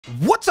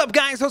What's up,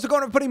 guys? How's it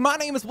going, everybody? My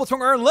name is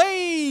Blitzwinger.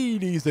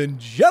 Ladies and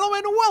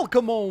gentlemen,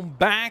 welcome on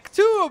back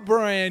to a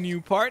brand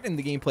new part in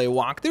the gameplay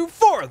walkthrough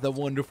for the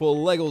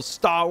wonderful LEGO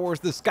Star Wars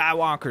The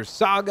Skywalker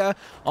Saga.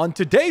 On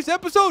today's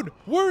episode,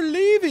 we're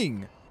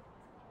leaving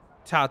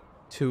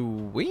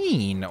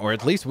Tatooine, or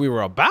at least we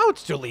were about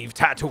to leave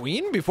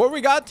Tatooine before we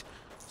got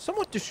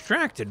somewhat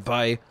distracted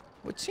by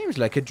what seems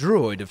like a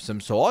droid of some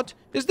sort.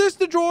 Is this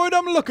the droid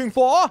I'm looking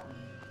for?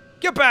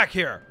 Get back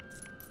here.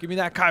 Give me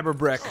that kyber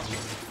brick.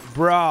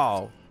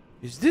 Bro,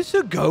 is this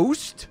a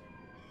ghost?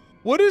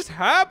 What is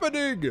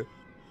happening?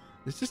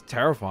 This is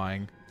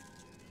terrifying.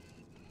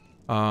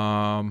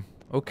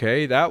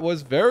 Okay, that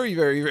was very,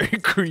 very, very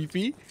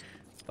creepy.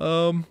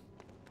 I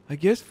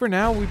guess for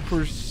now we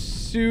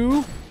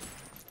pursue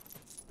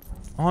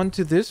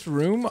onto this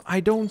room. I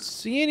don't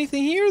see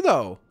anything here,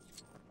 though.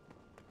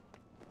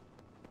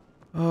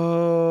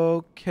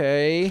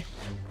 Okay.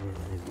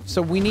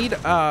 So we need,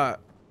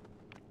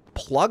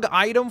 plug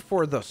item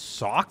for the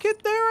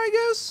socket there, I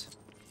guess?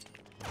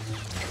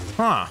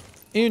 Huh.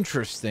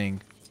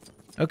 Interesting.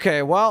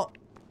 Okay, well,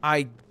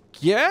 I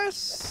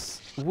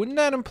guess... Wouldn't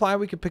that imply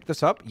we could pick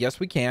this up? Yes,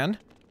 we can.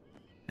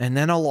 And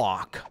then a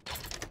lock.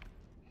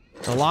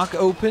 The lock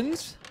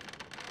opens.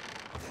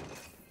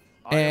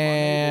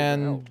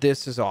 And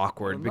this is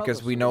awkward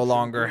because we no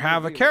longer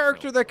have a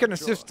character that can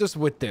assist us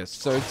with this.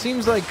 So it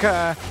seems like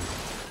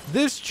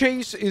this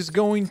chase is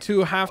going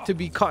to have to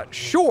be cut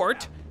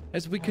short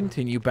as we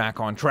continue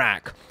back on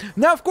track.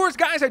 Now, of course,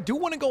 guys, I do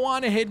want to go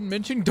on ahead and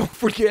mention, don't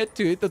forget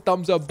to hit the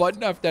thumbs up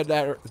button after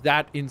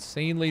that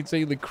insanely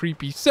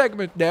creepy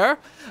segment there.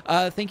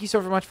 Thank you so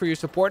very much for your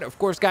support. Of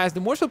course, guys, the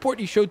more support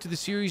you show to the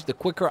series, the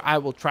quicker I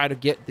will try to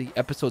get the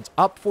episodes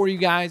up for you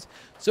guys.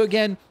 So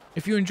again,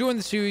 if you're enjoying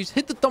the series,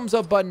 hit the thumbs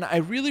up button. I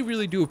really,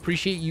 really do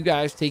appreciate you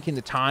guys taking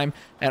the time.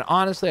 And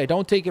honestly, I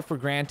don't take it for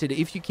granted.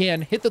 If you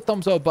can, hit the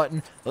thumbs up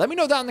button. Let me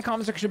know down in the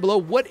comment section below,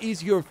 what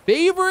is your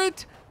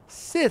favorite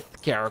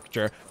Sith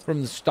character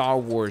from the Star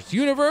Wars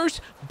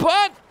universe?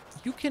 But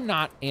you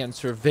cannot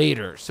answer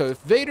Vader. So if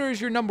Vader is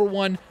your number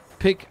one,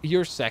 pick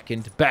your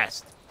second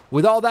best.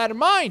 With all that in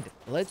mind,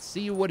 let's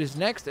see what is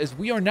next, as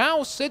we are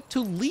now set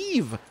to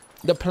leave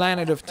the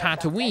planet of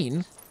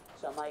Tatooine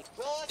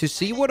to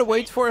see what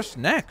awaits for us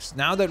next.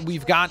 Now that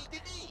we've got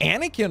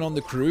Anakin on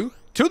the crew,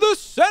 to the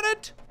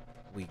Senate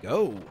we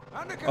go.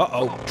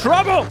 Uh-oh,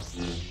 trouble!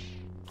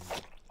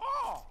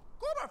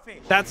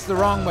 That's the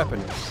wrong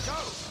weapon.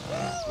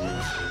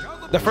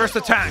 The first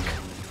attack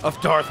of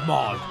Darth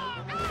Maul.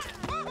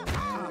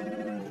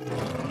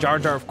 Jar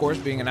Jar, of course,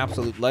 being an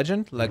absolute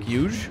legend, like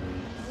huge.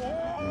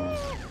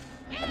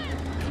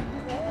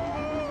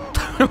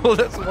 Well,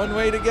 that's one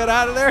way to get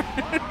out of there.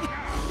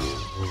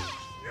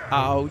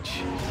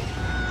 Ouch.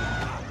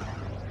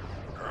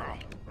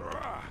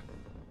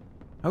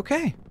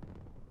 Okay.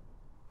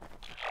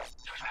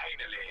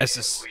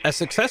 A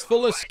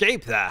successful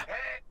escape there.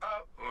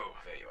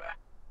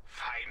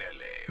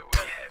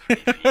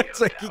 It's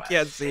like you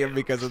can't see him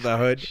because of the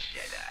hood.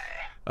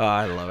 Oh,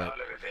 I love it.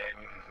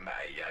 My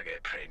young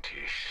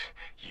apprentice,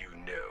 you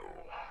know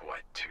what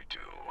to do.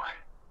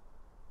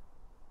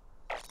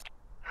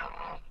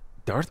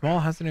 Darth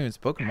Maul hasn't even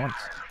spoken once.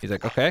 He's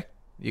like, okay,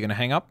 you gonna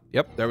hang up?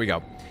 Yep, there we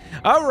go.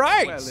 All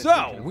right,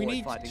 so we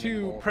need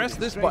to press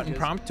this button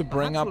prompt to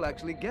bring up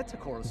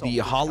the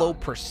Hollow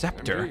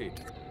Perceptor.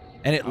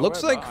 And it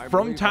looks like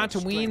from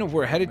Tatooine,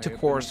 we're headed to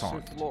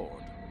Coruscant.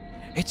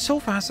 It's so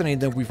fascinating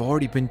that we've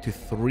already been to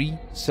 3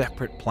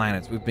 separate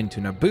planets. We've been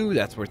to Naboo,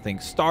 that's where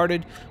things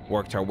started,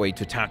 worked our way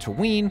to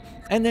Tatooine,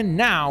 and then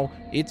now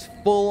it's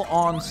full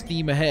on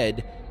steam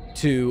ahead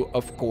to,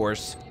 of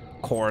course,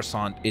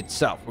 Coruscant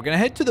itself. We're going to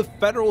head to the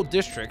Federal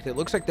District. It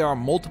looks like there are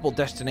multiple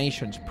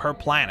destinations per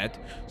planet,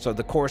 so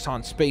the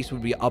Coruscant space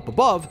would be up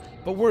above,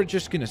 but we're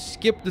just going to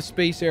skip the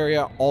space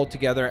area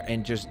altogether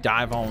and just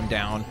dive on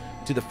down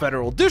to the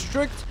Federal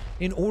District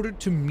in order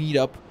to meet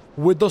up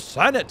with the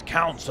Senate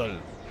Council.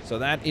 So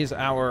that is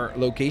our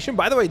location.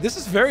 By the way, this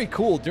is very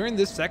cool. During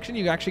this section,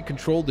 you actually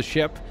control the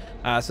ship.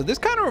 So this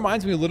kind of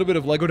reminds me a little bit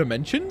of LEGO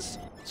Dimensions,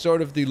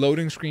 sort of the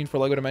loading screen for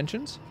LEGO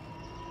Dimensions.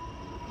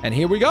 And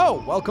here we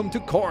go. Welcome to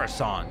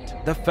Coruscant,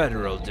 the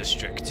Federal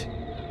District.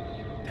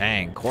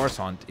 Dang,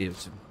 Coruscant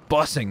is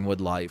buzzing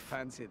with life.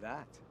 Fancy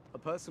that. A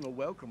personal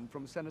welcome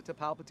from Senator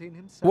Palpatine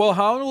himself. Well,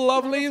 how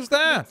lovely is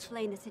that?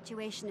 Explain the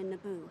situation in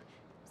Naboo.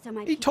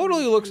 He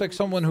totally looks like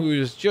someone who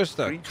is just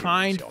a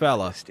kind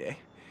fella.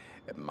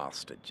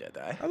 Master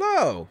Jedi.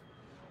 Hello.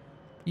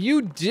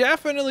 You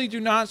definitely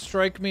do not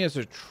strike me as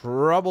a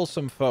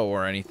troublesome foe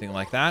or anything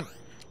like that.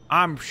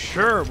 I'm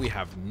sure we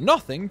have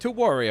nothing to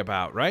worry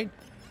about, right?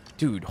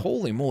 Dude,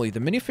 holy moly. The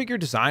minifigure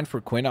design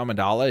for Queen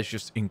Amidala is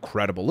just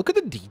incredible. Look at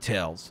the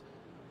details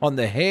on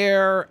the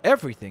hair,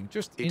 everything.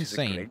 Just insane. It is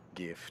a great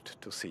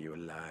gift to see you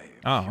alive.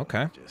 Oh,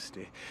 okay.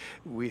 Majesty.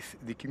 With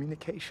the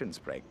communications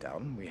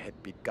breakdown, we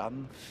had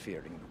begun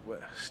fearing the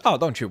worst. Oh,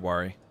 don't you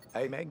worry.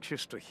 I'm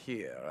anxious to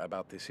hear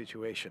about the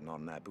situation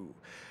on Naboo.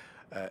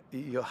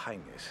 Your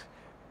Highness,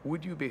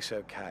 would you be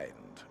so kind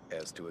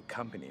as to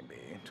accompany me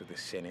to the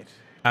Senate?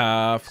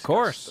 Of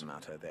course. The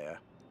matter there.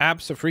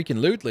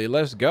 Abso-freaking-lutely.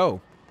 Let's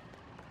go.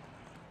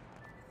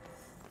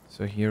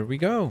 So here we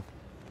go.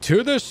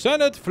 To the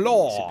Senate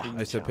floor,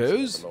 I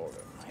suppose.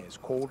 Has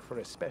called for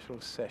a special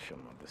session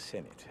of the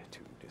Senate to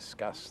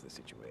discuss the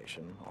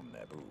situation on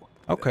Naboo.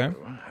 Okay.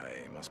 Though,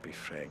 I must be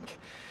frank.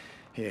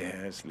 He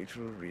has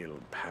little real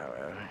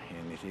power,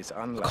 and it is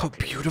unlikely. Look how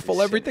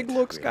beautiful everything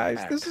looks, guys.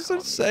 This is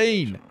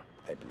insane.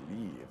 I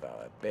believe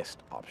our best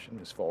option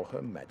is for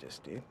Her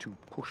Majesty to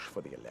push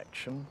for the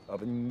election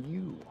of a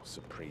new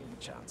Supreme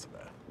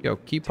Chancellor. Yo,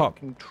 keep up.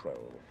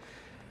 Control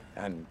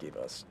and give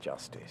us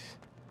justice.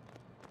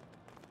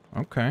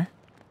 Okay.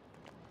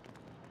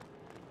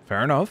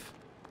 Fair enough.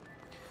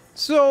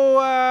 So,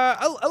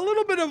 a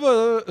little bit of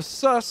a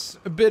sus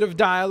bit of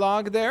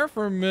dialogue there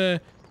from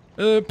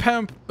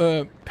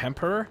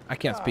Pemper. I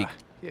can't speak.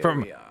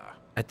 From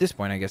at this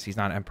point, I guess he's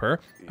not Emperor,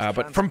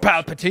 but from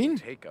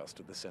Palpatine. Take us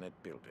to the Senate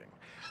building.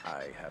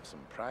 I have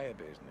some prior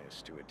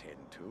business to attend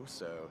to,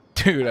 so.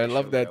 Dude, I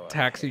love that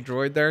taxi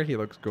droid there. He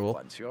looks cool.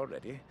 Once you're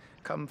ready,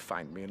 come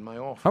find me in my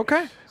office.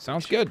 Okay,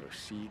 sounds good.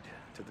 Proceed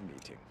to the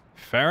meeting.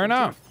 Fair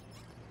enough.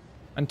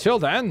 Until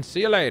then, see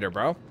you later,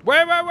 bro. Wait.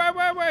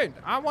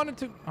 I wanted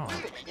to. Oh.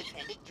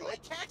 Independent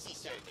droid taxi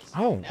service.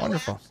 Oh, no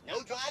wonderful. Apps,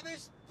 no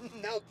drivers,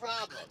 no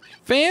problem.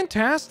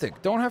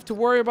 Fantastic. Don't have to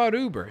worry about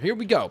Uber. Here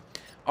we go.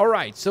 All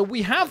right, so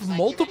we have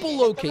multiple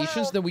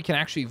locations that we can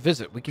actually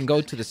visit. We can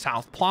go to the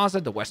South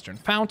Plaza, the Western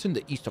Fountain,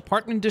 the East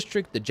Apartment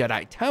District, the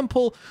Jedi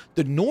Temple,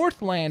 the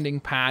North Landing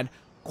Pad,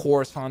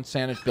 Coruscant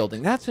Senate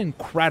Building. That's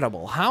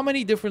incredible. How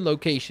many different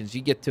locations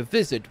you get to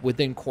visit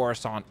within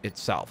Coruscant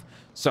itself.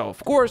 So,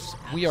 of course,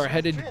 we are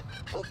headed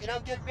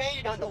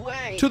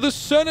to the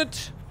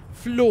Senate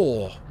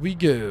floor. We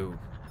go.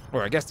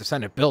 Or I guess the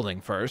Senate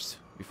building first,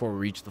 before we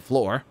reach the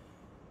floor.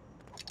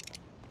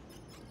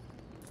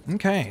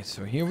 Okay,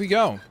 so here we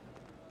go.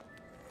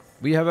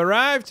 We have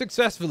arrived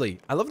successfully.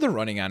 I love the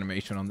running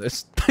animation on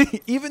this.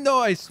 Even though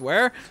I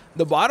swear,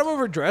 the bottom of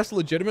her dress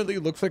legitimately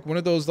looks like one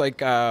of those, like,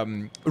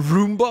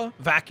 Roomba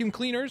vacuum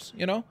cleaners,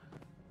 you know?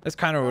 That's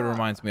kind of what it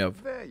reminds me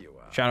of. There you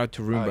are. Shout out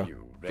to Roomba.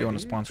 If you want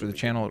to sponsor the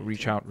channel,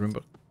 reach out,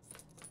 Roomba.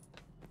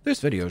 This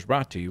video is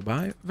brought to you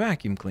by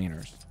vacuum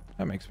cleaners.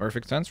 That makes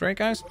perfect sense, right,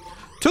 guys?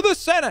 To the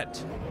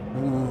Senate!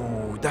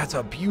 Ooh, that's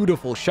a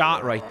beautiful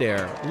shot right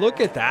there. Look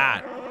at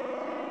that.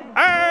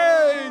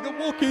 Hey, the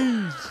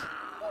Wookiees!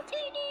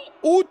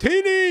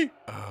 Utini!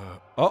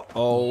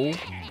 Uh-oh.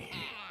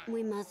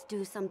 We must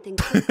do something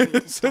quickly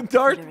to So stop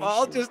Darth the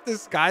Maul Federation. just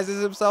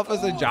disguises himself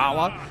as a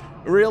Jawa?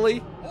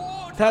 Really?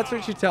 That's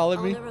what you're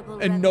telling me? Honorable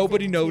And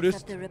nobody representatives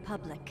noticed? of the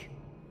Republic,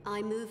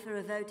 I move for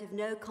a vote of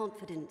no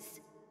confidence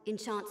in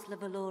Chancellor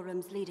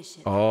Valorum's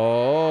leadership.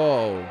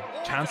 Oh,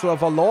 Chancellor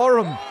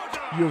Valorum,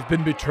 you have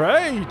been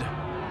betrayed.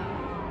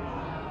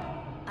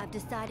 I've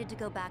decided to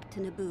go back to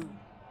Naboo.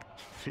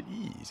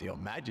 Please, Your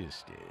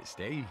Majesty,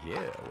 stay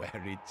here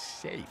where it's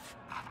safe.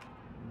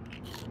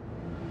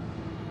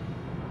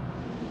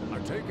 I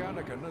take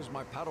Anakin as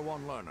my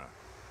Padawan learner.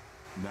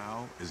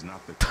 Now is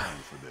not the time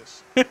for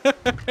this.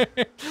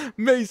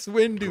 Mace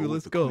Windu, with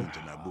let's the go. Queen to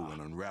Naboo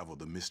and unravel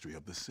the mystery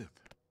of the Sith.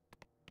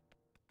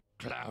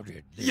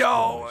 Clouded.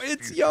 Yo,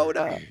 it's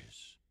Yoda.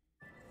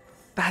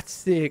 That's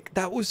sick.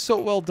 That was so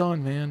well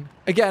done, man.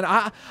 Again,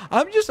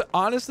 I'm just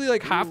honestly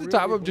like half the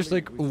time I'm just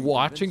like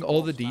watching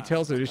all the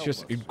details and it's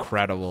just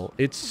incredible.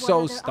 It's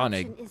so What other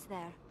stunning. option is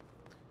there?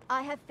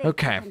 I have faith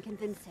Okay. I can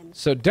convince him.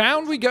 So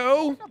down we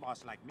go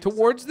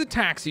towards the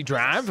taxi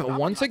drive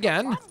once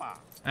again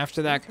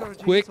after that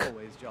quick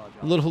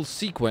little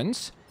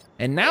sequence.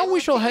 And now we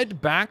shall head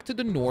back to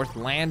the North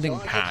Landing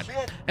Pad.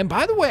 And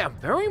by the way, I'm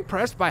very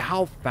impressed by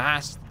how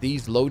fast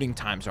these loading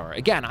times are.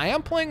 Again, I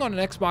am playing on an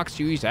Xbox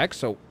Series X,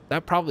 so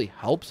that probably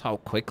helps how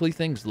quickly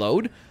things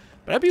load.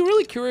 But I'd be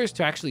really curious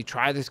to actually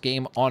try this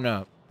game on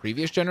a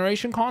previous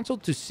generation console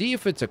to see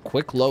if it's a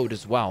quick load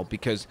as well,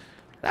 because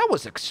that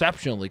was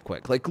exceptionally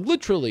quick. Like,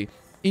 literally,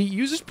 it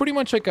uses pretty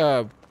much like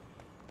a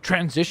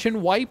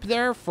transition wipe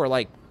there for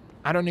like,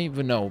 I don't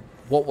even know,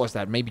 what was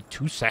that, maybe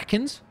 2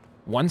 seconds?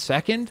 1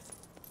 second?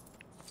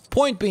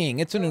 Point being,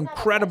 it's an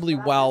incredibly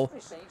well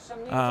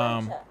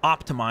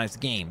optimized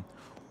game.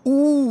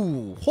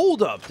 Ooh,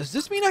 hold up. Does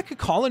this mean I could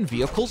call in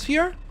vehicles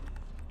here?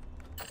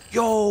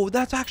 Yo,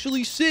 that's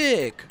actually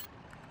sick.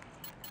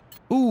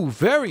 Ooh,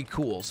 very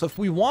cool. So if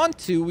we want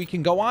to, we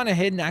can go on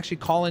ahead and actually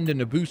call in the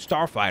Naboo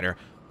Starfighter.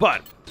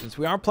 But since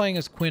we are playing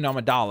as Queen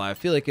Amidala, I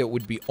feel like it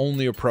would be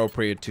only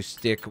appropriate to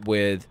stick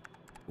with...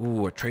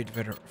 Ooh, a Trade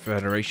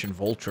Federation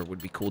Vulture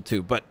would be cool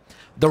too. But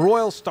the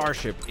Royal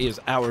Starship is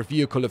our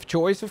vehicle of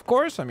choice, of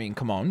course. I mean,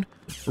 come on.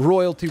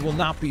 Royalty will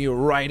not be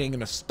riding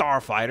in a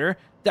starfighter.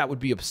 That would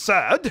be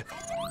absurd.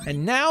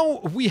 And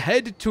now we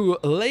head to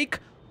Lake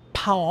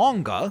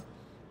Paonga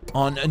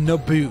on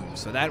Naboo.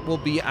 So that will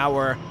be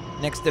our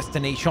next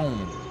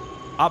destination.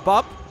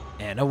 Up,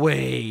 and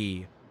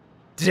away.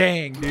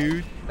 Dang,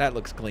 dude. That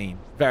looks clean.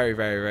 Very,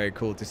 very, very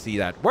cool to see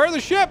that. Where are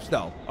the ships,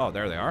 though? Oh,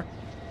 there they are.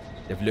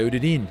 They've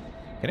loaded in.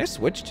 Can I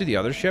switch to the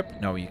other ship?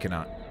 No, you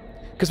cannot.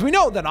 Because we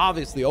know that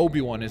obviously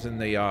Obi-Wan is in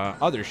the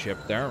other ship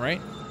there, right?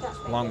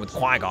 Along with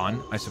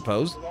Qui-Gon, I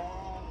suppose.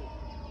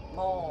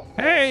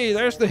 Hey,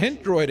 there's the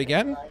hint droid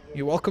again.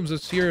 He welcomes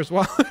us here as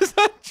well. Is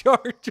that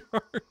Jar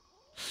Jar?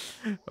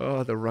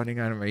 Oh, the running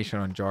animation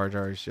on Jar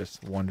Jar is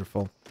just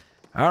wonderful.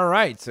 All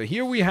right, so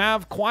here we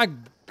have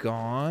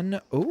Qui-Gon.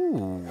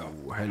 Oh,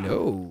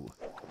 hello.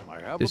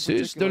 This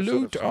is the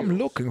loot I'm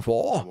looking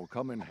for. Will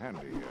come in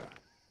handy here.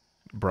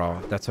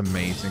 Bro, that's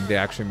amazing. They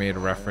actually made a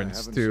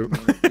reference to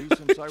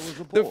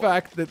the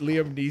fact that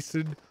Liam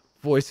Neeson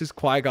voices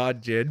Qui-Gon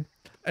Jinn,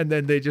 and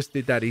then they just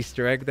did that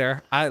Easter egg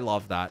there. I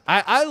love that.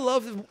 I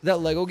love that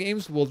LEGO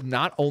games will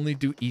not only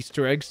do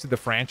Easter eggs to the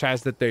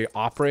franchise that they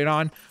operate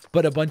on,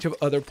 but a bunch of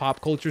other pop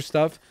culture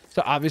stuff.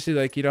 So obviously,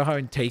 like, you know how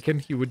in Taken,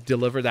 he would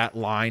deliver that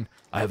line,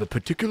 I have a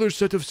particular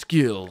set of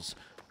skills.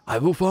 I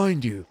will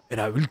find you,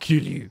 and I will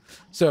kill you.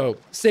 So,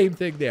 same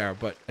thing there,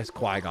 but as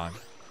Qui-Gon.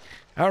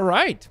 All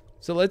right.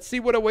 So let's see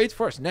what awaits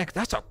for us next.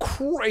 That's a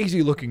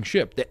crazy looking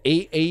ship. The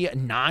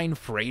AA-9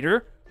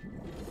 freighter.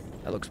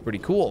 That looks pretty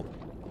cool.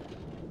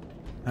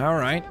 All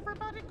right.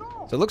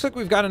 So it looks like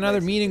we've got another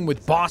meeting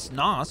with Boss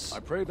Nass. I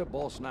pray that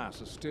Boss Nass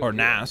is still Or here.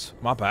 Nass.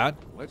 My bad.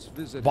 Let's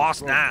visit Boss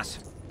his Nass.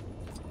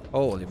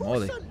 Holy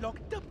moly.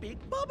 Unlocked the big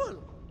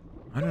bubble.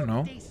 I don't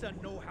know. They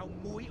know how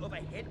muy of a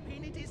head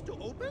pain it is to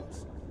open?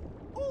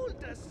 All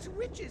the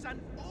switches and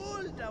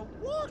all the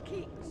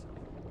workings.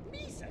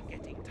 Me's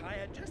getting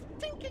tired just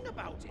thinking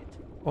about it.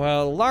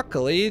 Well,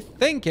 luckily,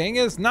 thinking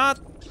is not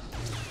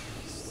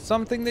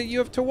something that you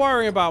have to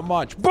worry about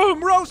much.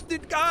 Boom,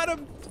 roasted. Got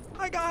him.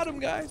 I got him,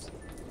 guys.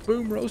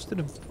 Boom, roasted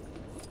him.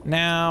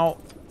 Now,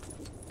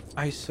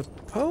 I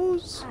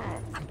suppose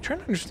I'm trying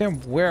to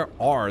understand where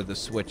are the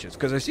switches,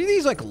 because I see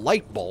these like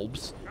light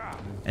bulbs,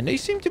 and they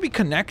seem to be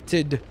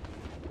connected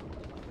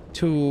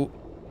to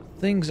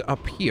things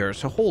up here.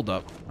 So hold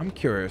up. I'm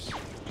curious.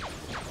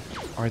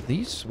 Are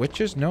these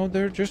switches? No,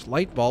 they're just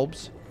light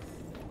bulbs.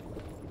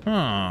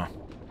 Huh.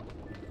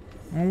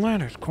 Well,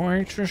 that is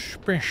quite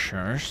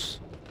suspicious.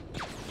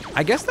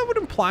 I guess that would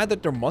imply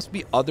that there must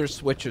be other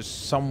switches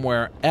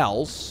somewhere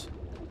else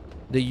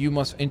that you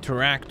must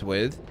interact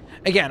with.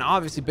 Again,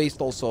 obviously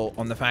based also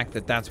on the fact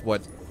that that's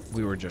what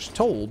we were just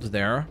told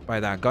there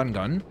by that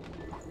gun.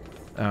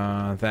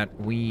 That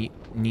we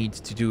need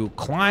to do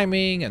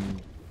climbing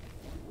and...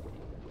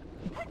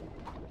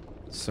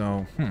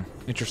 So,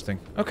 interesting.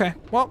 Okay,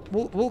 well,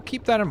 we'll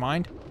keep that in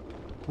mind.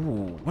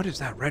 Ooh, what is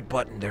that red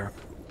button there?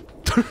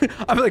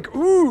 I'm like,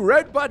 ooh,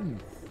 red button.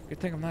 Good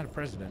thing I'm not a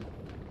president.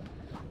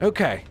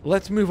 Okay,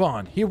 let's move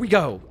on. Here we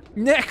go.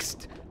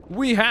 Next,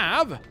 we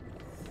have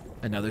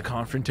another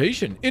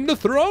confrontation in the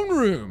throne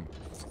room.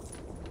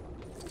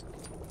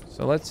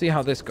 So let's see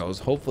how this goes.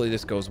 Hopefully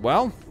this goes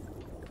well.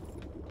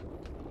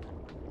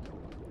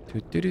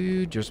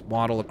 Just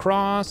waddle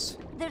across.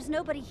 There's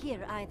nobody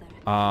here either.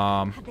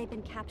 Have they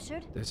been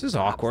captured? This is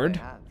awkward. They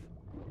have.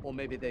 Or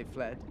maybe they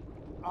fled.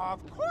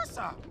 Of course,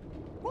 sir.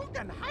 Who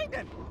can hide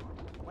them?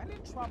 When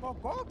in trouble,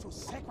 go to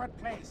sacred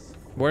place.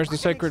 Where's the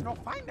sacred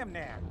Find them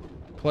there.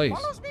 place?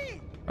 Follows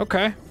me.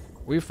 Okay,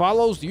 we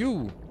follows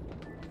you.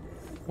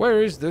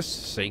 Where is this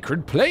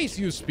sacred place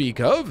you speak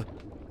of?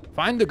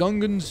 Find the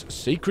Gungan's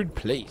sacred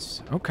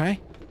place. Okay.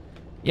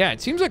 Yeah,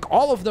 it seems like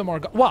all of them are...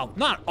 Well,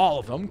 not all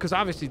of them, because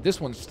obviously this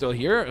one's still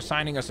here,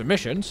 assigning us a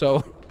mission.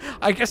 So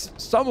I guess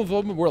some of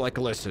them were like,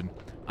 listen,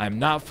 I'm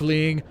not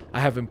fleeing. I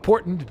have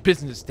important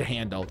business to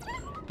handle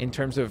in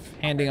terms of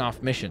handing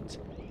off missions.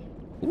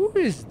 Who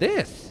is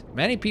this?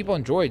 Many people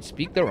and droids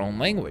speak their own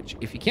language.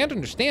 If you can't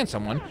understand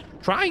someone,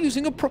 try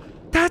using a pro...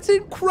 That's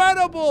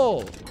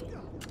incredible!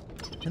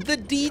 The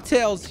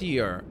details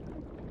here.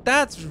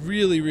 That's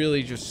really,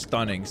 really just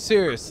stunning.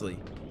 Seriously.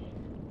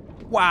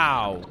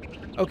 Wow.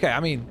 Okay, I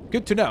mean,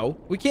 good to know.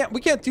 We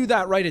can't do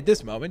that right at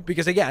this moment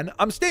because, again,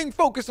 I'm staying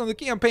focused on the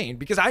campaign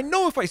because I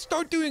know if I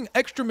start doing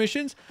extra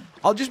missions,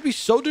 I'll just be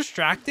so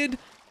distracted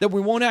that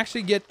we won't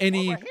actually get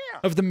any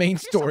of the main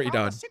story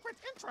done.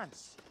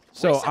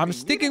 So I'm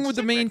sticking with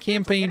the main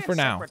campaign for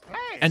now.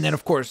 And then,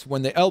 of course,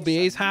 when the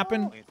LBAs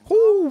happen,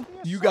 whoo,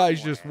 you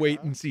guys just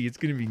wait and see. It's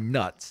going to be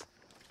nuts.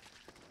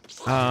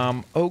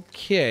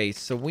 Okay,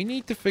 so we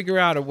need to figure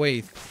out a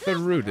way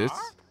through this.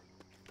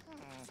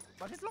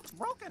 But it looks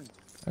broken.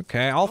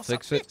 Okay, I'll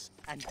fix it.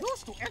 And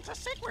used to enter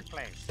sacred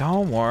place.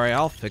 Don't worry,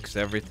 I'll fix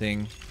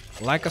everything.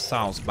 Like a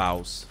sauce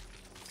bouse.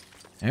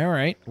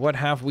 Alright, what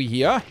have we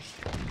here?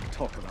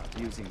 Talk about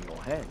using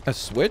your head. A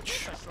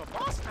switch.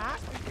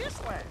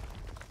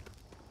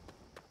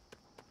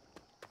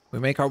 We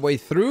make our way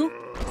through,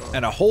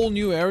 and a whole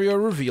new area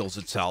reveals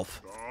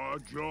itself.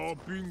 Jar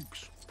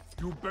Binks,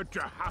 you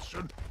better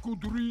hasten.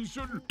 Good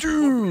reason.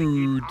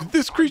 Dude,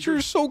 this creature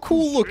is so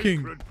cool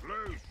looking.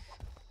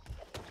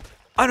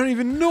 I don't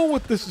even know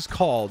what this is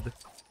called.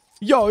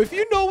 Yo, if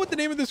you know what the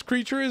name of this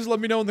creature is,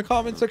 let me know in the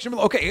comment section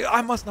below. Okay,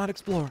 I must not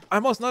explore. I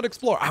must not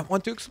explore. I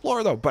want to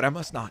explore, though, but I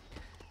must not.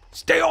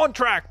 Stay on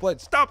track,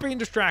 Blitz. Stop being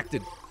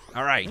distracted.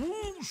 All right.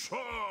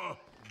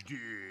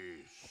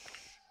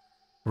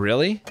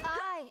 Really?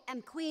 I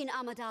am Queen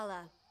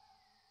Amidala.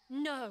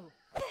 No.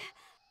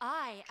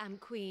 I am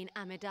Queen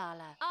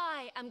Amidala.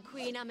 I am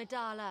Queen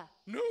Amidala.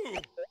 No.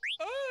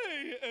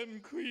 I am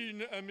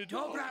Queen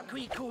Amidala.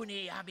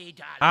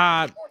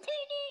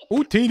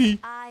 Utini.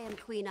 I am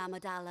Queen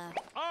Amidala.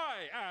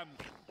 I am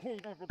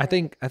I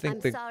think I'm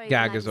the sorry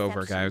gag for my is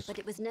over, deception, guys. but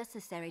it was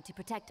necessary to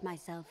protect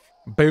myself.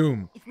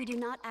 Boom. If we do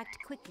not act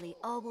quickly,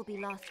 all will be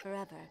lost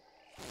forever.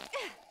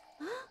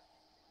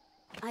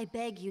 I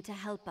beg you to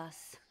help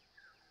us.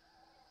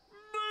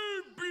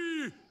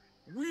 Maybe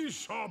we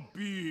saw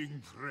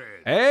being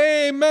friends.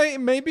 Hey,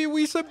 maybe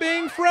we are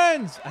being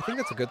friends. I think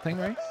that's a good thing,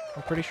 right?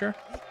 I'm pretty sure.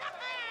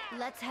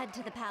 Let's head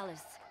to the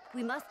palace.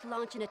 We must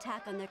launch an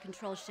attack on their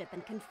control ship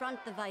and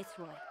confront the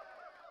Viceroy.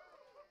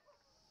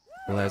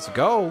 Let's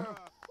go.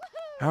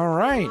 All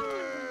right.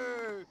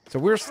 So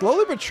we're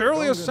slowly but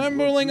surely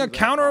assembling a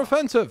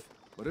counteroffensive.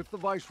 But if the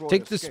Viceroy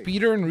Take the escapes,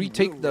 speeder and we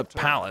retake will the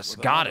return palace.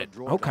 with Got another it.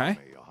 droid Okay. army,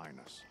 Your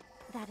Highness.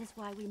 That is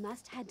why we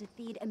must head to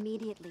Theed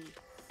immediately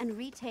and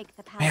retake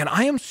the palace. Man,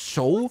 I am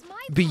so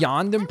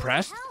beyond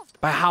impressed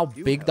by how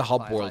big the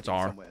hub worlds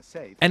are.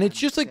 And it's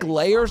just like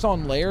layers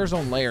on layers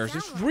on layers.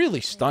 It's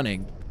really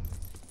stunning.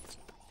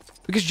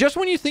 Because just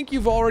when you think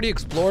you've already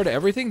explored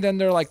everything, then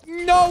they're like,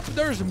 nope,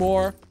 there's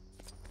more.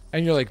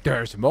 And you're like,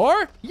 there's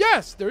more?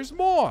 Yes, there's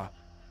more.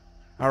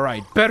 All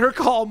right, Better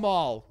Call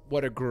Maul.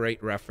 What a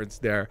great reference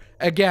there.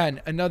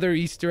 Again, another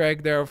Easter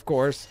egg there, of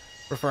course,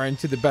 referring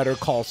to the Better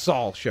Call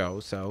Saul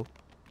show. So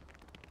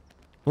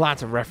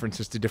lots of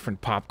references to different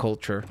pop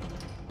culture.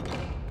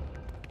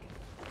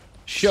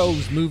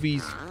 Shows,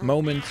 movies,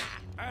 moments.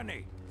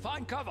 Annie,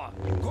 find cover,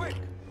 quick!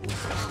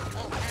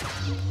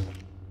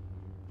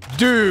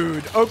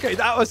 Dude, okay,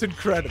 that was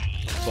incredible.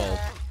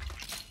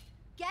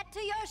 Get to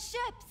your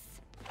ships!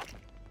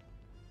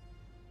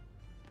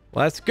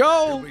 Let's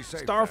go, You'll be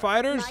safe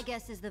starfighters. My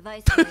guess is the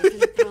Viceroy is in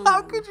the throne How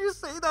room. could you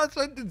say that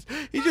sentence?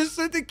 He just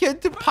sent the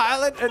kid to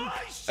pilot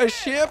a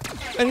ship,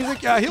 and he's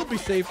like, yeah, he'll be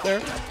safe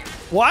there.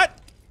 What?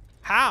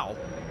 How?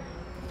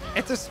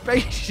 It's a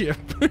spaceship.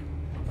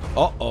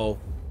 Uh-oh.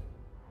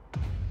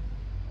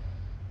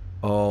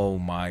 Oh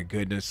my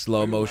goodness,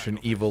 slow motion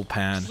evil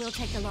pan. We'll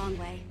take the long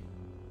way.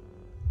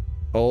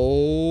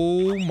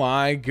 Oh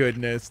my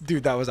goodness.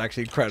 Dude, that was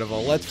actually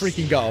incredible. Let's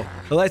freaking go.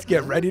 Let's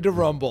get ready to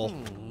rumble.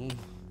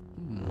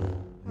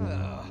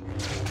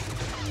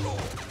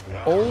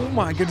 Oh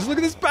my goodness, look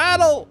at this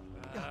battle!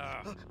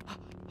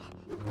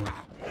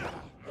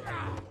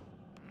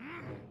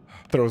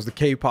 Throws the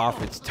cape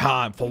off. It's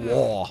time for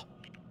war.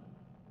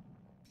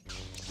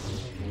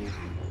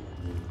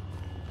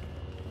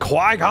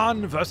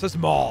 Qui-Gon versus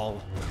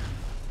Maul.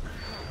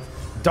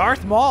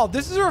 Darth Maul.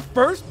 This is our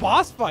first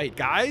boss fight,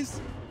 guys.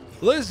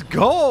 Let's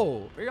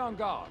go. Be on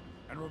guard,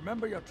 and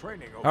remember your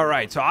training. All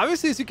right, so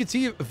obviously, as you can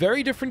see, a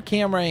very different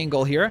camera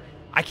angle here.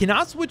 I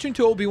cannot switch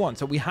into Obi-Wan,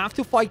 so we have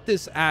to fight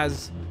this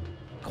as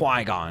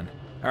Qui-Gon.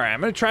 All right, I'm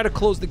going to try to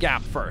close the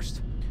gap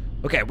first.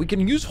 Okay, we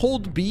can use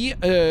Hold B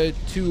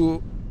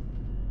to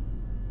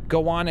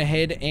go on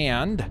ahead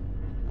and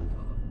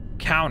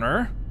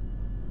counter.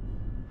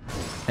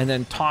 And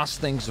then toss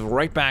things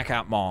right back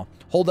at Maul.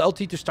 Hold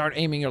LT to start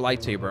aiming your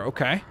lightsaber.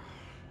 Okay.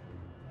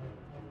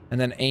 And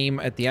then aim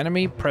at the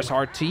enemy. Press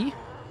RT.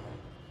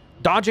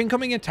 Dodge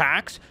incoming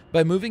attacks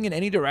by moving in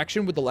any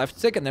direction with the left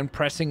stick and then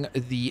pressing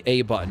the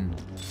A button.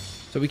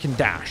 So we can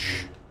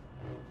dash.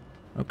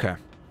 Okay.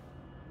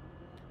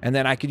 And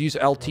then I could use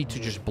LT to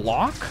just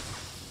block.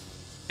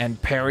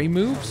 And parry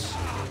moves.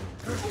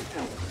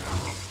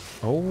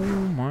 Oh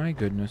my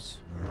goodness.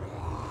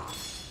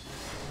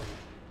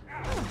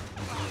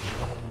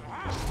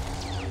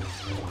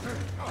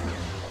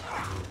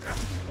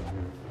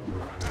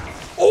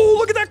 Oh,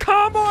 look at that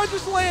combo I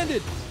just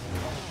landed.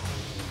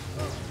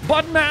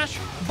 Button mash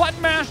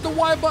the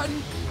Y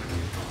button.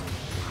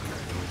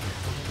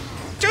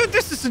 Dude,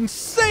 this is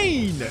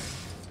insane.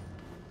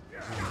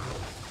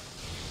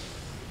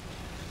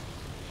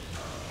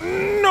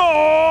 No,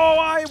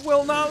 I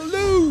will not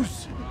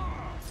lose.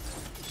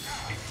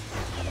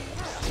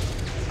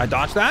 I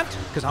dodged that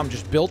because I'm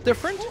just built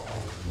different.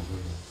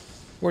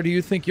 Where do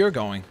you think you're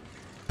going?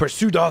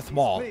 Pursue Darth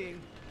Maul.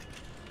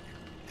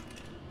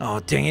 Oh,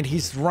 dang it.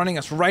 He's running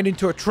us right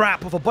into a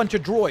trap of a bunch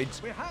of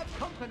droids. We have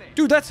company.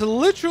 Dude, that's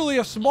literally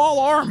a small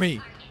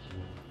army.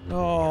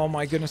 Oh,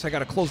 my goodness. I got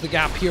to close the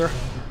gap here.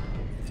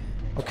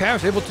 Okay, I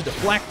was able to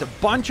deflect a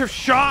bunch of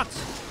shots.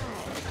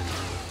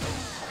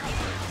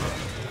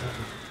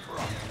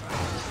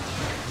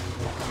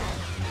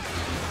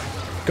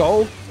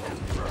 Go.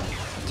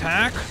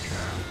 Attack.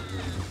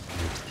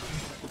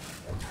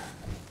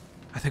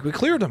 I think we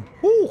cleared him.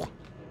 Woo.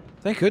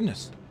 Thank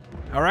goodness.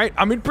 All right,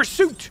 I'm in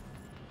pursuit.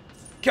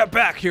 Get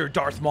back here,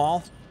 Darth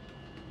Maul.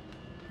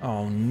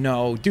 Oh,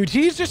 no. Dude,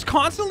 he's just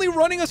constantly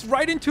running us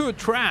right into a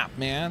trap,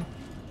 man.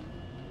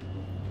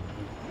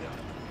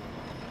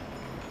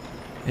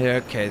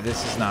 Okay,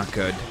 this is not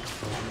good.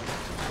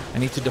 I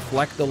need to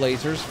deflect the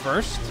lasers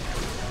first.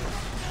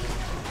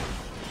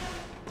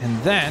 And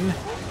then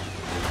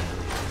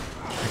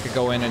I could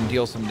go in and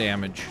deal some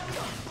damage.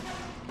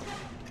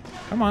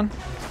 Come on.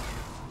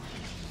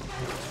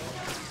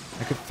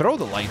 I could throw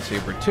the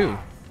lightsaber, too.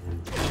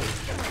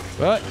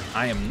 But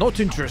I am not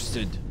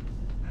interested.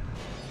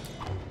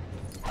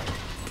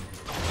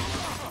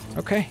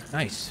 Okay,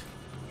 nice.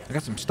 I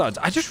got some studs.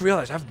 I just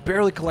realized I've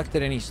barely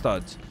collected any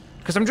studs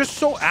because I'm just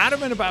so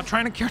adamant about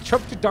trying to catch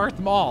up to Darth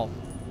Maul.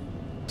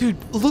 Dude,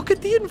 look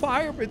at the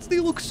environments. They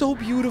look so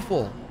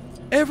beautiful.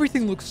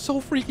 Everything looks so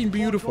freaking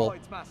beautiful.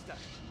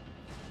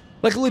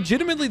 Like,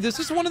 legitimately, this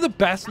is one of the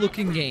best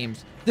looking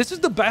games. This is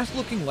the best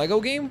looking Lego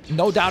game,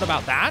 no doubt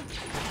about that.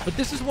 But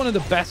this is one of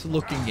the best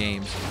looking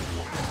games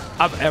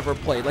I've ever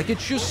played. Like,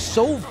 it's just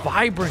so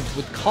vibrant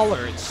with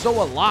color. It's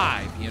so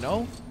alive, you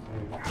know?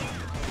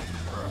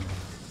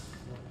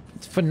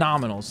 It's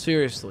phenomenal,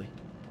 seriously.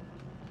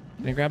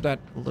 Can I grab that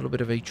little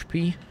bit of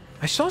HP?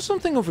 I saw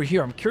something over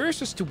here. I'm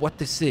curious as to what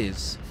this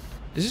is.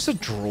 Is this a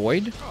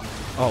droid?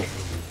 Oh,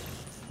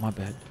 my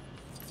bad.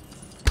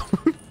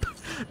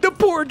 The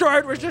poor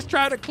droid was just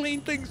trying to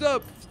clean things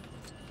up.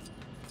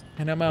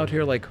 And I'm out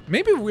here like,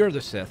 maybe we're the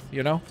Sith,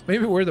 you know?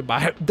 Maybe we're the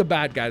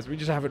bad guys. We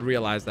just haven't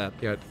realized that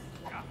yet.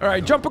 All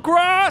right, jump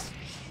across.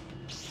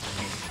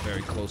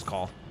 Very close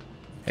call.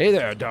 Hey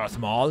there, Darth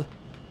Maul.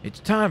 It's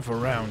time for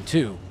round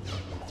 2.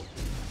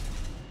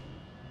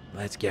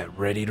 Let's get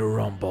ready to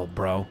rumble,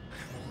 bro.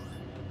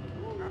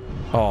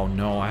 Oh,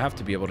 no, I have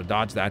to be able to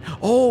dodge that.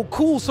 Oh,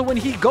 cool. So when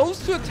he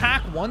goes to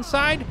attack one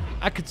side,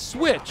 I could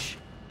switch.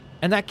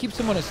 And that keeps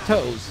him on his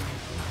toes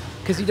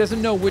because he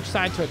doesn't know which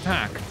side to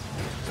attack.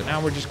 So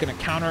now we're just going to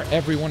counter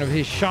every one of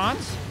his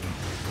shots.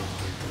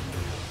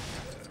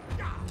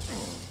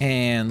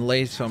 And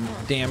lay some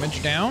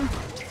damage down.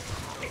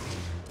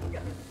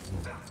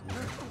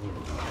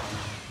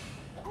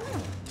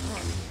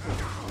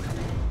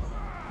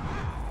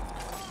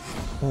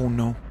 Oh,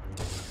 no.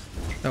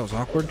 That was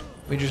awkward.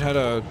 We just had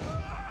a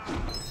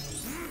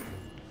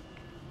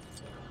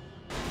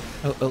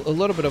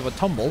little bit of a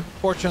tumble.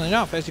 Fortunately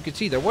enough, as you can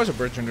see, there was a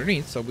bridge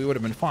underneath, so we would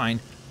have been fine.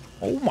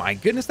 Oh my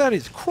goodness, that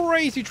is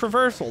crazy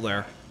traversal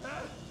there.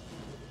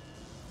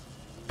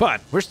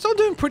 But we're still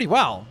doing pretty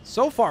well.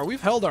 So far,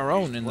 we've held our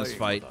own in this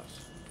fight.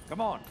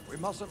 Come on, we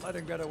mustn't let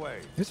him get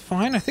away. It's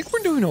fine. I think we're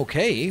doing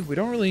okay. We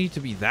don't really need to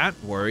be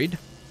that worried.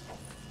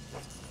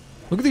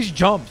 Look at these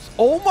jumps.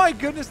 Oh my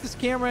goodness, this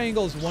camera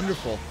angle is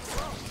wonderful.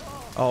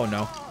 Oh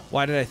no.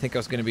 Why did I think I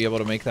was going to be able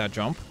to make that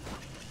jump?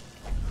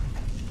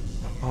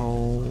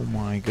 Oh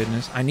my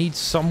goodness. I need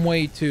some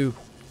way to...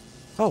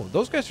 Oh,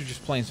 those guys are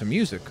just playing some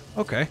music.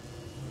 Okay.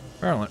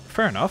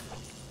 Fair enough.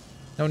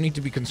 No need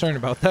to be concerned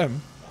about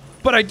them.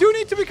 But I do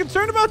need to be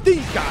concerned about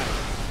these guys.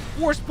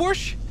 Force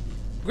push.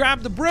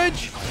 Grab the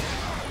bridge.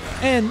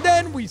 And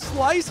then we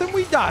slice and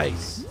we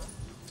dice.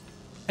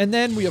 And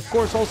then we, of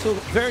course, also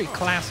very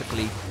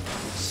classically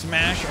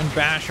smash and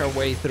bash our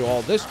way through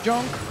all this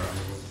junk.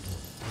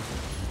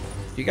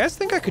 Do you guys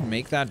think I could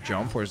make that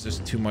jump, or is this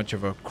too much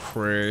of a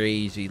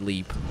crazy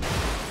leap?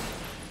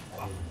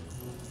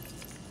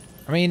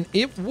 I mean,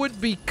 it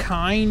would be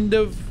kind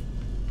of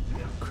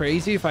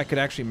crazy if I could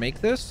actually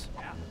make this.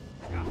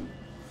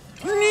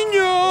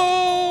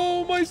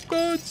 No, my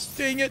studs.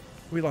 Dang it.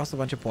 We lost a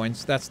bunch of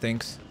points. That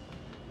stinks.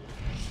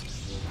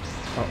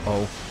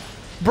 Uh-oh.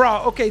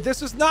 Bro, okay,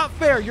 this is not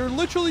fair. You're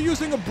literally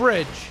using a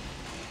bridge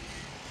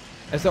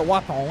as a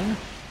weapon.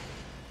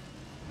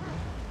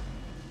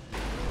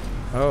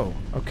 Oh,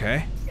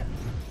 okay.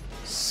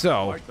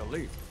 So... Like the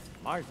leap.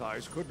 My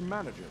thighs couldn't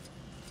manage it.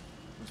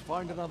 Let's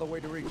find another way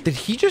to reach it. Did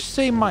he just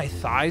say my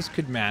thighs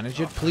could manage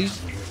it, please?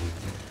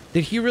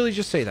 Did he really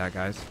just say that,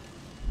 guys?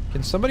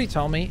 Can somebody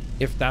tell me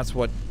if that's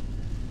what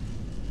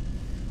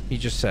he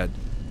just said?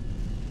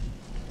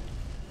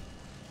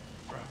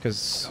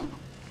 Because...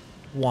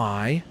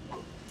 Why?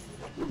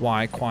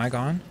 Why,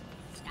 Qui-Gon?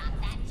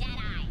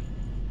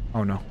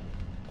 Oh, no.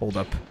 Hold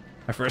up.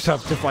 I first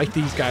have to fight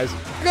these guys.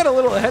 I got a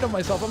little ahead of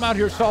myself. I'm out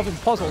here solving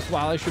puzzles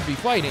while I should be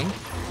fighting.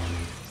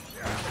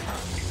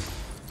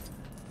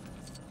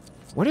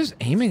 What is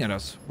aiming at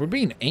us? We're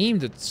being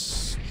aimed at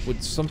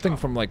with something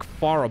from, like,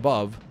 far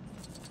above.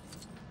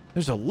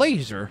 There's a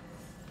laser.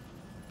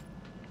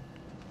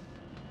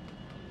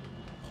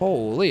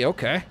 Holy,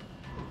 okay.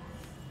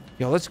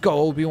 Yo, let's go,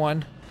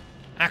 Obi-Wan.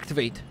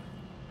 Activate.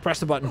 Press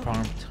the button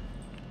prompt.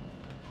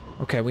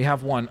 Okay, we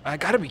have one. I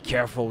gotta be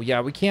careful.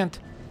 Yeah, we can't...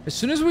 As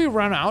soon as we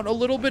run out a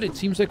little bit, it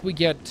seems like we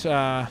get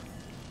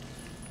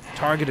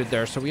targeted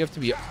there. So we have to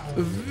be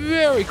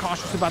very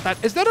cautious about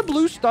that. Is that a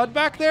blue stud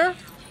back there?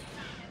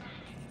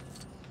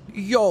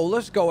 Yo,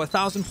 let's go.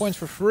 1,000 points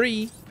for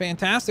free.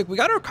 Fantastic. We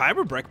got our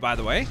Kyber brick, by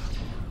the way.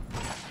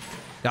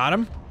 Got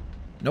him.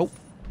 Nope.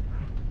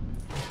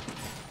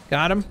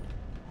 Got him.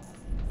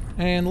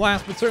 And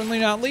last but certainly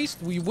not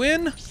least, we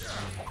win.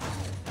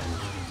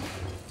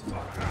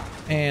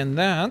 And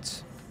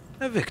that's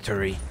a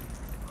victory.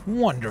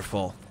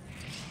 Wonderful.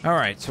 All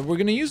right, so we're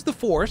going to use the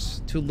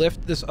Force to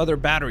lift this other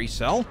battery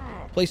cell.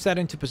 Place that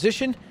into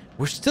position.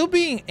 We're still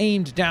being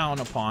aimed down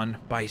upon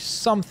by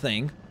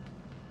something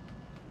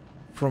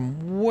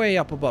from way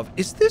up above.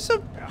 Is this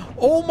a...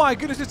 Oh my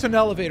goodness, it's an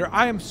elevator.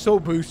 I am so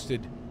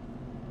boosted.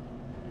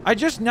 I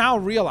just now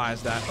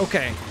realized that.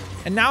 Okay,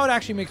 and now it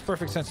actually makes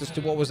perfect sense as to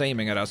what was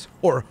aiming at us.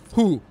 Or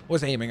who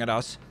was aiming at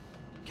us.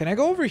 Can I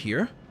go over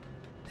here?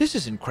 This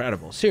is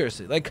incredible.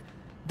 Seriously, like...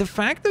 the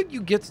fact that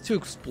you get to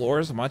explore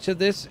as much of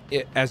this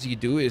as you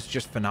do is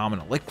just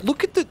phenomenal. Like,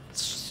 look at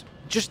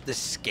just the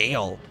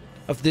scale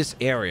of this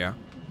area.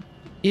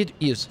 It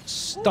is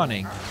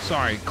stunning.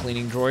 Sorry,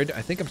 cleaning droid.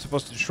 I think I'm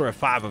supposed to destroy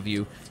 5 of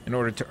you in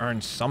order to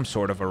earn some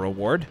sort of a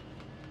reward.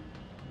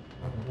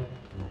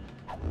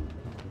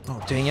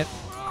 Oh, dang it.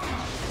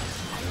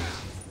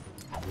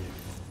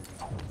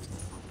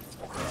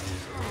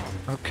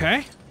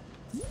 Okay.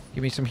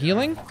 Give me some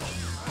healing.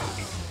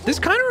 This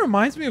kind of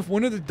reminds me of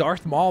one of the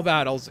Darth Maul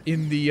battles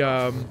in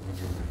the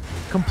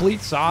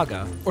Complete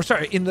Saga. Or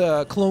sorry, in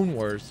the Clone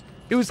Wars.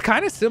 It was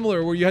kind of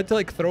similar where you had to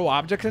like throw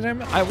objects at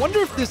him. I wonder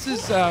if this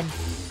is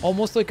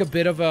almost like a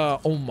bit of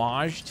a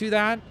homage to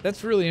that.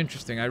 That's really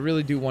interesting. I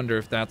really do wonder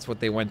if that's what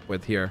they went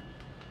with here.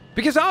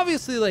 Because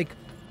obviously, like,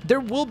 there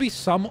will be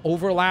some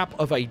overlap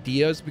of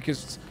ideas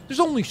because there's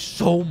only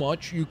so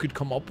much you could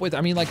come up with.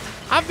 I mean, like,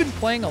 I've been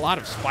playing a lot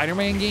of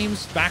Spider-Man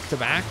games back to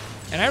back,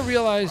 and I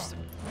realized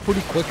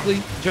pretty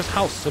quickly just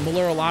how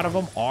similar a lot of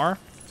them are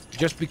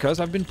just because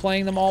I've been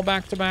playing them all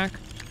back to back.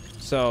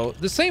 So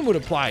the same would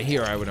apply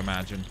here, I would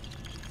imagine.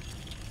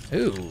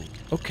 Ooh,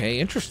 okay,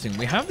 interesting.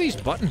 We have these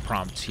button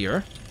prompts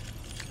here.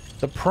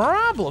 The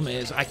problem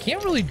is I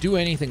can't really do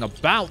anything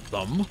about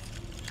them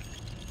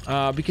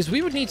because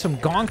we would need some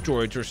gonk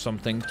droids or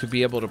something to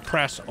be able to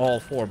press all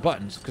 4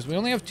 buttons because we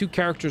only have 2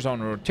 characters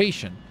on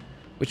rotation,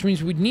 which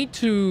means we'd need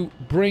to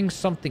bring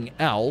something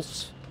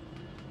else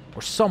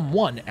or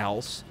someone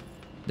else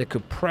that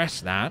could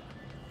press that.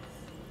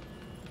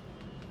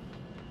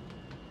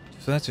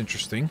 So that's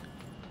interesting.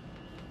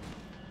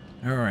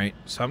 All right,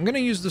 so I'm going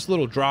to use this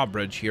little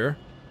drawbridge here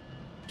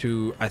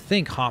to, I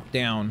think, hop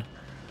down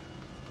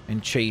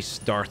and chase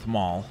Darth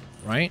Maul,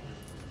 right?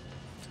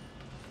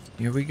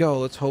 Here we go.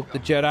 Let's hope the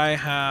Jedi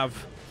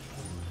have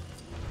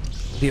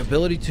the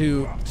ability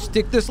to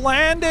stick this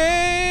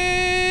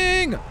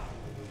landing.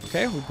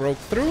 Okay, we broke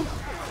through.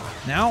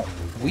 Now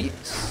we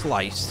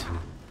slice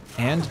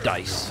and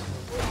dice.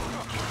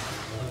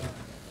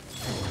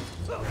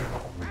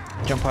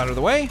 Jump out of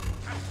the way.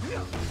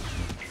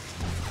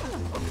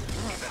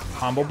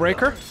 Combo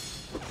breaker.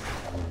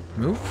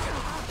 Move.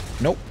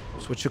 Nope.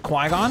 Switch to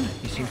Qui-Gon.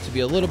 He seems to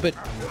be a little bit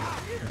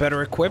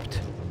better equipped.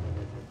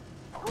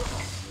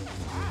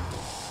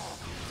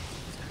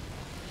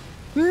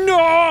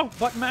 No!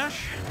 Button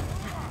mash.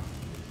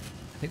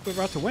 I think we're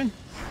about to win.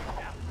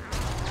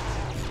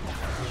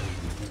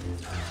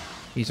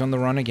 He's on the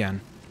run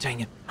again. Dang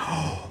it.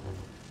 Oh.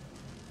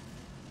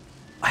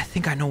 I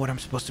think I know what I'm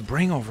supposed to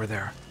bring over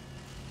there.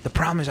 The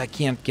problem is I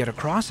can't get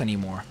across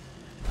anymore.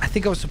 I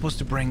think I was supposed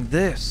to bring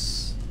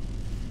this.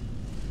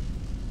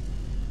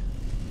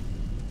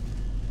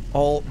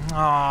 Oh,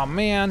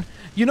 man.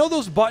 You know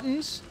those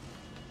buttons?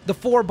 The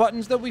 4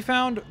 buttons that we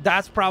found?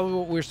 That's probably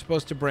what we're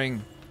supposed to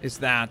bring, is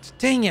that.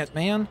 Dang it,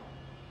 man.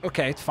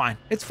 Okay, it's fine.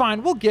 It's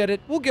fine. We'll get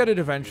it. We'll get it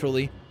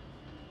eventually.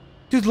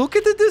 Dude, look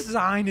at the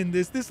design in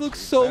this. This looks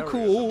so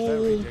cool.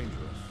 Very dangerous.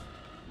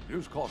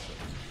 Use caution.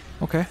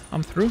 Okay,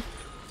 I'm through.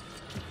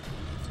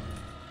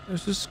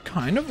 This is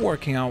kind of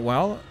working out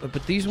well,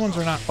 but these ones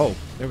are not. Oh,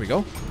 there we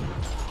go.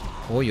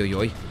 Oi, oi,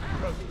 oi.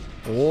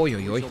 Oi,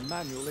 oi, oi.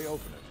 Manually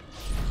open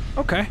it.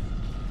 Okay.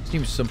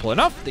 Seems simple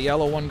enough. The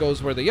yellow one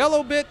goes where the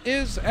yellow bit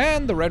is,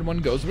 and the red one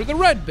goes where the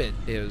red bit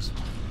is.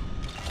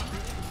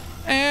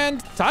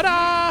 And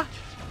ta-da!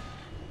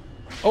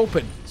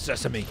 Open,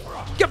 sesame.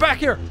 Get back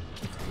here!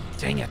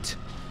 Dang it.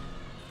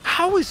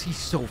 How is he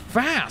so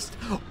fast?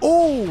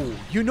 Oh,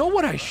 you know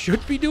what I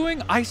should be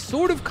doing? I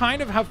sort of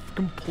kind of have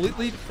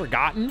completely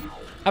forgotten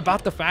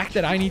about the fact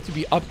that I need to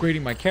be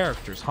upgrading my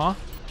characters, huh?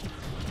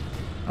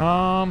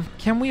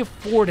 Can we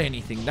afford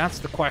anything? That's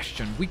the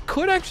question. We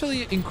could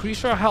actually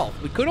increase our health.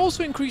 We could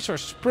also increase our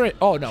sprint.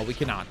 Oh, no, we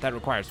cannot. That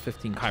requires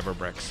 15 kyber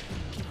bricks.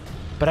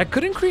 But I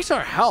could increase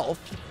our health.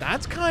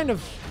 That's kind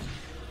of...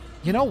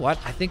 You know what?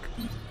 I think...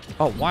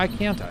 Oh, why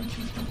can't I?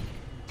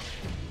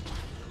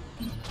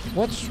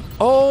 What's...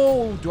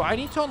 Oh, do I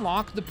need to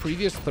unlock the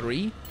previous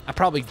 3? I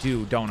probably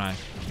do, don't I?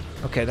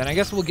 Okay, then I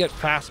guess we'll get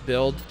fast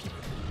build.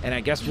 And I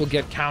guess we'll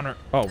get counter...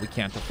 Oh, we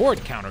can't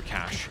afford counter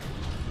cash.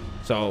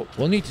 So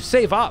we'll need to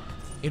save up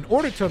in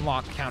order to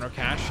unlock counter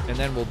cash, and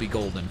then we'll be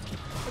golden.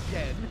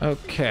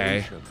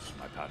 Okay. Patience,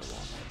 my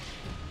Padawan.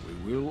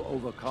 We will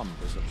overcome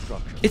this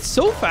obstruction. It's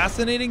so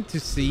fascinating to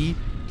see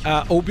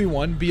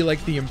Obi-Wan be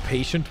like the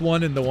impatient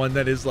one and the one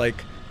that is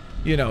like,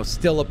 you know,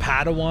 still a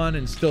Padawan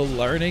and still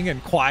learning,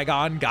 and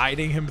Qui-Gon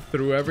guiding him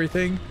through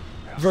everything.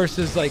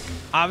 Versus, like,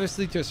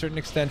 obviously to a certain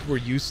extent we're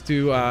used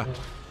to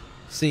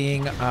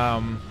seeing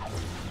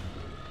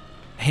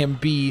him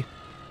be...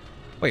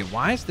 Wait,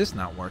 why is this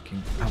not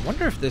working? I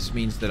wonder if this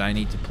means that I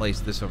need to place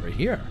this over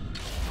here.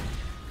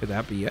 Could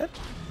that be it?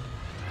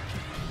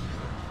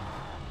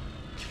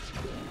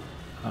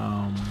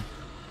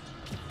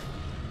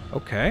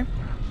 Okay.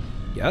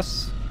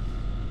 Yes.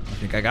 I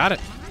think I got it.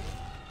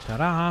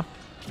 Ta-da.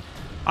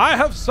 I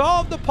have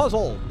solved the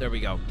puzzle. There we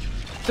go.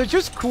 So it's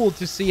just cool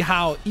to see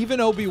how even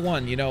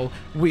Obi-Wan, you know,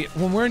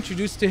 when we're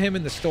introduced to him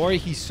in the story,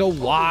 he's so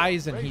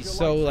wise and he's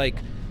so, like,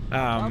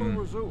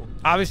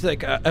 Obviously,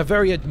 like a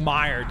very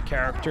admired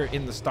character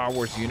in the Star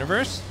Wars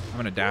universe. I'm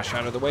gonna dash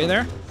out of the way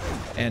there,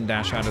 and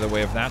dash out of the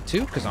way of that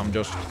too, because I'm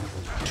just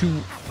too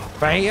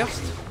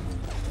fast.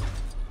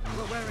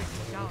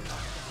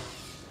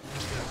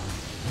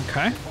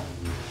 Okay,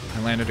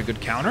 I landed a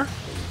good counter.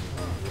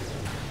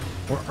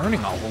 We're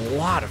earning a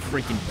lot of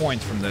freaking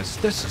points from this.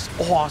 This is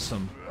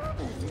awesome.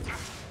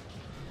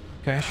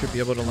 Okay, I should be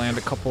able to land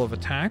a couple of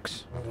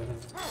attacks.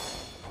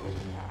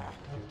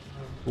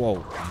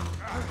 Whoa.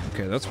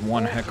 Okay, that's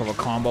one heck of a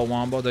combo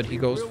wombo that he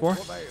goes for.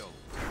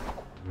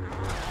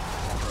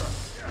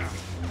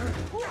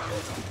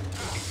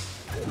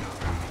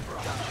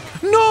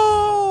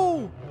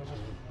 No!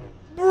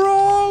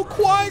 Bro,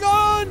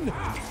 Qui-Gon!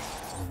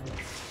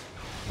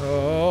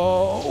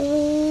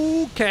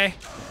 Oh, okay.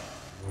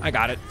 I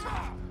got it.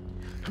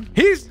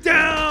 He's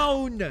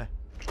down!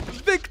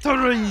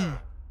 Victory!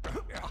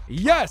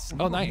 Yes!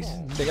 Oh, nice.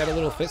 They got a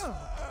little fist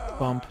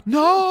bump.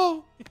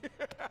 No!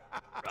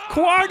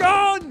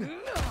 Qui-Gon!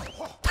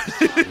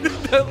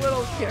 That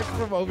little kick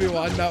from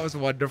Obi-Wan, that was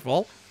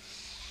wonderful.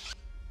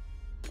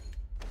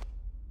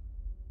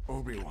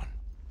 Obi-Wan,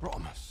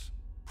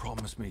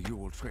 promise me you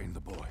will train the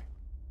boy.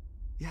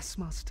 Yes,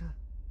 Master.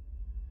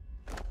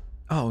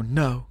 Oh,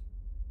 no.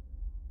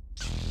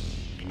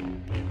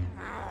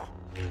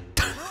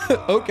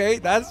 Okay,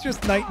 that's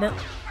just nightmare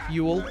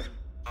fuel.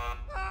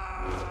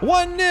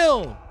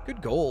 1-0.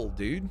 Good goal,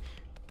 dude.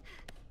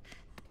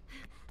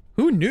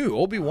 Who knew?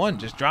 Obi-Wan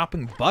just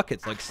dropping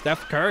buckets like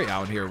Steph Curry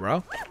out here,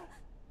 bro.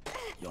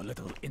 Your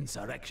little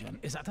insurrection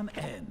is at an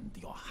end,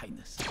 Your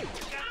Highness.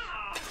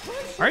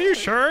 Are you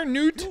sure,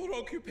 Newt? Your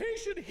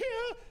occupation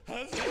here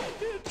has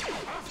ended.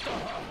 After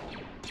her.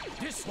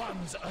 This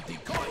one's a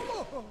decoy.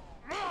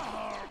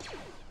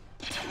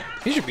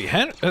 He should be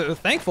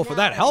thankful for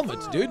that helmet,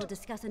 dude. We'll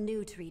discuss a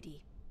new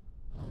treaty.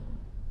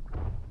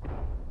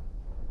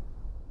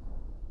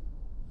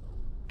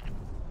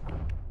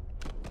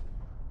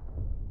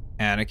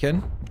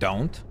 Anakin,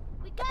 don't.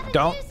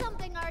 Don't. Do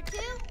something, R2.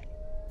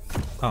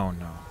 Oh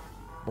no.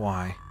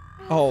 Why?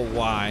 Oh,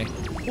 why?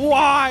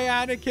 Why,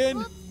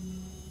 Anakin?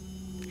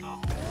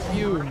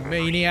 You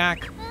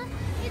maniac.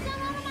 He's an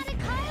automatic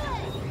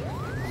pilot.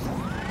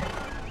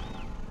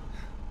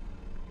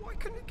 Why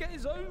couldn't he get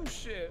his own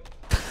ship?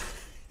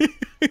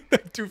 I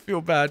do feel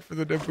bad for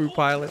the Naboo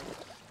pilot.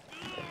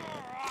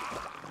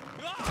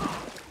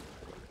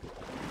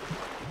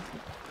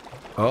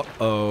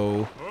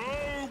 Uh-oh.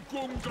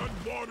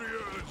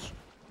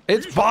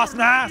 It's Boss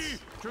Nass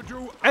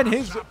and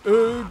his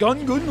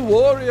Gungan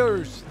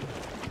warriors.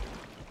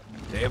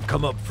 They have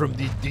come up from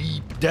the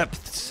deep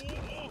depths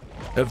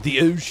of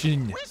the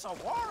ocean. We're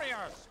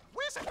warriors.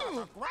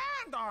 We're a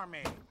grand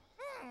army.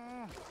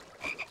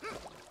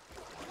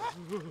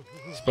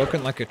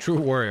 Spoken like a true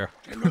warrior.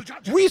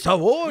 We are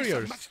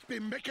warriors. Must be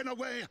making our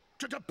way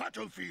to the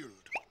battlefield.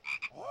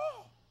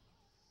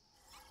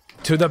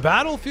 To the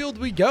battlefield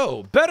we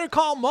go. Better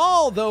Call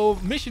Maul, though,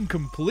 mission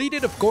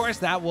completed. Of course,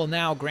 that will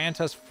now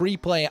grant us free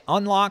play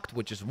unlocked,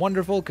 which is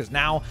wonderful because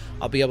now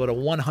I'll be able to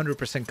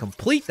 100%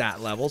 complete that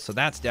level. So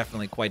that's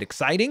definitely quite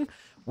exciting.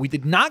 We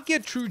did not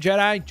get True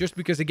Jedi just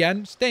because,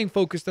 again, staying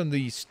focused on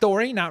the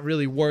story, not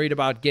really worried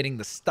about getting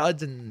the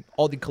studs and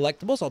all the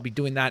collectibles. I'll be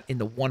doing that in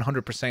the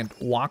 100%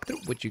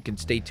 walkthrough, which you can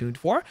stay tuned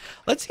for.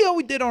 Let's see how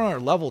we did on our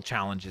level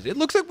challenges. It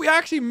looks like we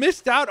actually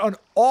missed out on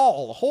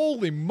all.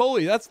 Holy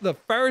moly, that's the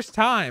first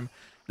time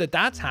that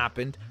that's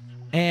happened.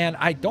 And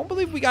I don't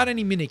believe we got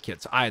any mini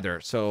kits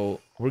either, so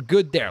we're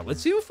good there.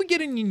 Let's see if we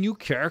get any new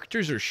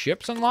characters or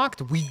ships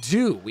unlocked. We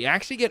do. We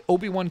actually get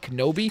Obi-Wan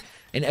Kenobi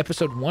in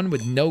episode 1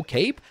 with no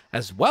cape,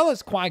 as well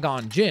as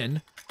Qui-Gon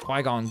Jinn,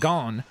 Qui-Gon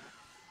Gone.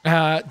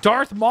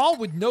 Darth Maul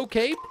with no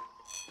cape,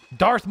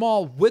 Darth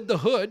Maul with the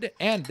hood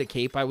and the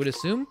cape, I would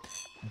assume.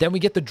 Then we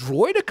get the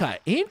Droideka.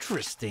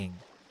 Interesting.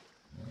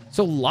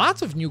 So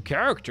lots of new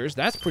characters.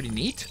 That's pretty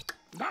neat.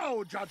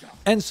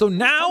 And so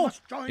now,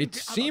 it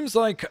seems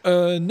like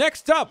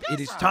next up, it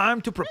is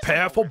time to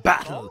prepare for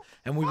battle.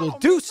 And we will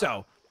do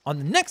so on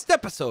the next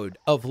episode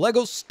of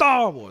LEGO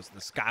Star Wars,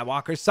 the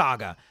Skywalker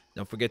Saga.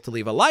 Don't forget to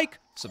leave a like,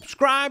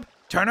 subscribe,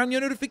 turn on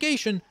your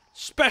notification.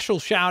 Special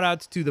shout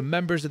outs to the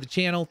members of the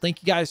channel.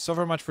 Thank you guys so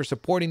very much for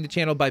supporting the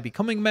channel by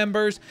becoming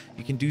members.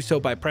 You can do so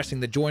by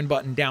pressing the join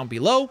button down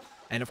below.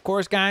 And of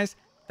course, guys,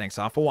 thanks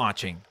all for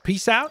watching.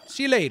 Peace out.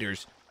 See you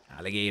laters,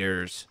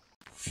 alligators.